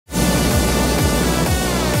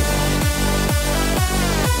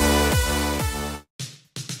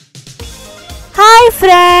Hi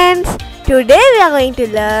friends! Today we are going to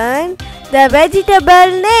learn the vegetable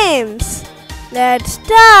names. Let's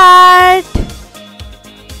start!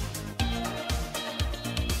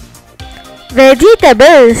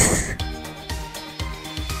 Vegetables.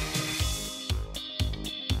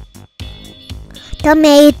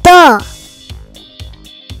 Tomato,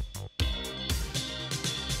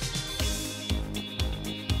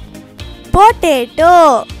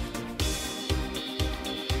 Potato.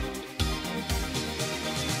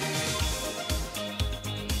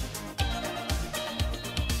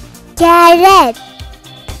 carrot,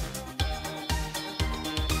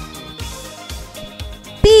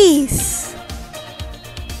 Peas.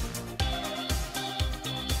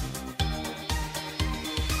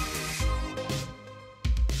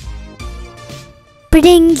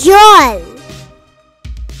 brinjal,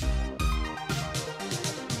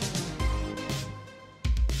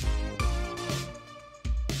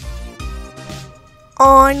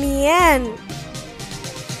 Onion.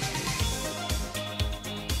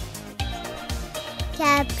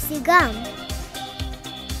 capsicum,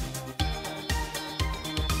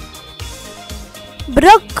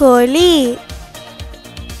 Broccoli.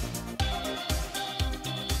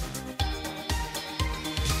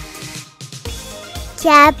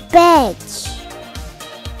 cabbage,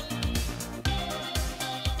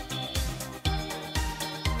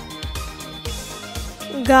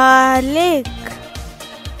 Garlic.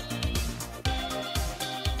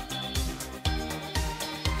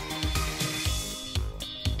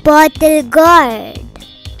 bottle gourd,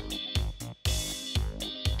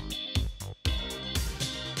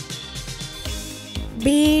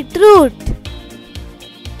 Beetroot.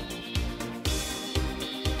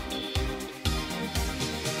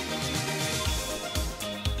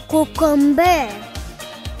 cucumber,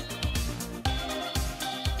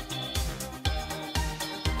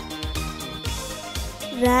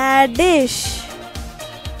 Radish.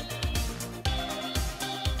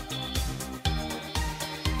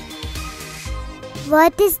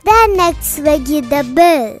 What is the next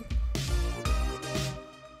vegetable?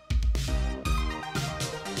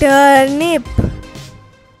 Turnip.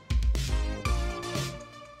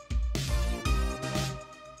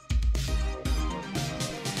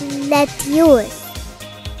 Lettuce,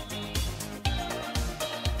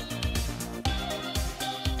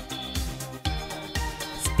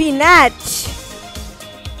 Spinach.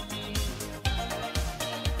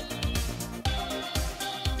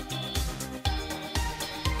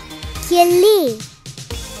 chili,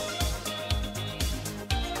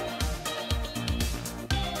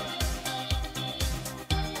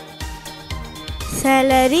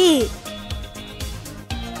 Celery.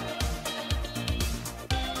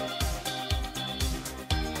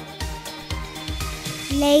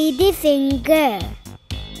 ladyfinger,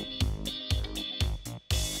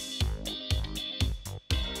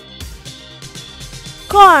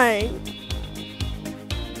 Corn.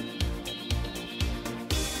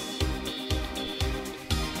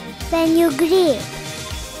 fenugreek,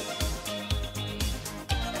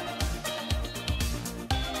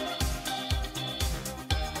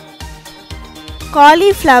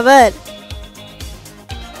 Cauliflower.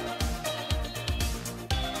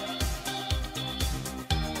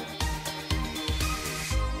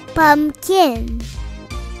 pumpkin,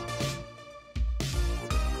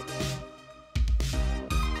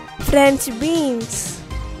 French beans.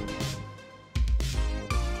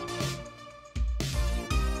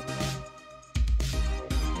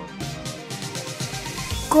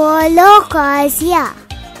 colocasia.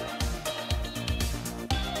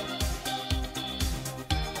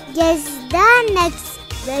 Guess the next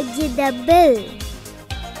vegetable.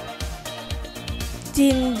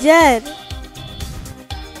 Ginger.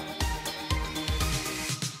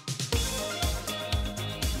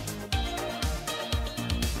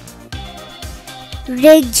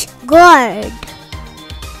 Ridge gourd,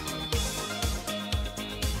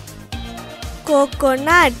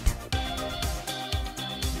 Coconut.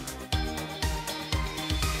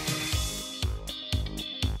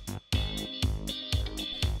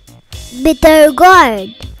 bitter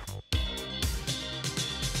gourd,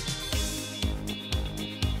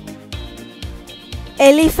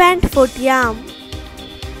 Elephant foot yam.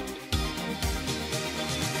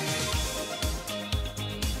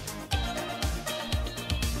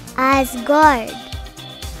 asgard,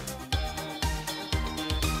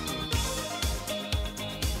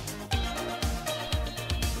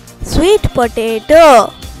 Sweet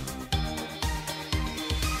potato.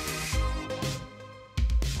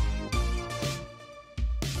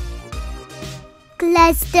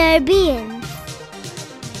 cluster beans,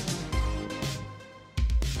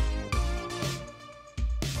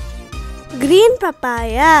 Green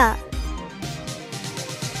papaya.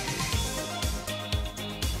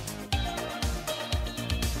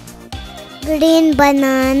 Green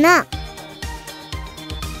banana.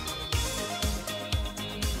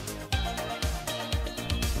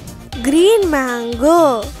 Green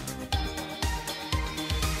mango.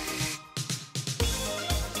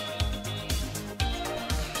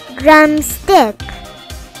 Drumstick.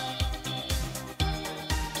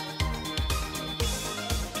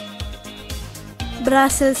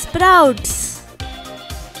 Brussels sprouts.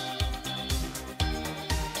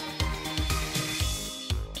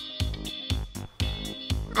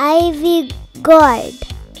 Ivy gourd.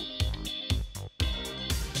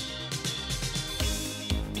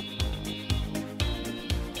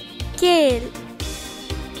 Kale.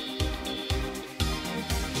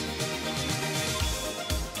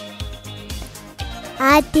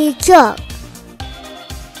 Artichoke.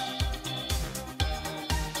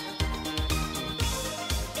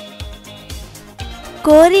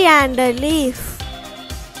 Coriander leaf.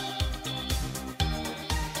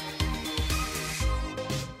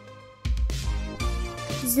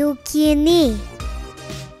 Zucchini.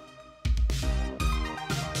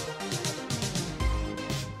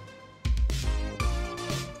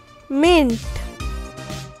 Mint.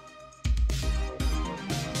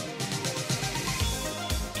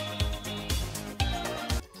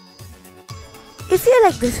 If you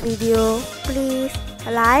like this video, please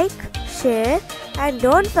like, share and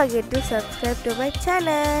don't forget to subscribe to my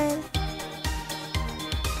channel.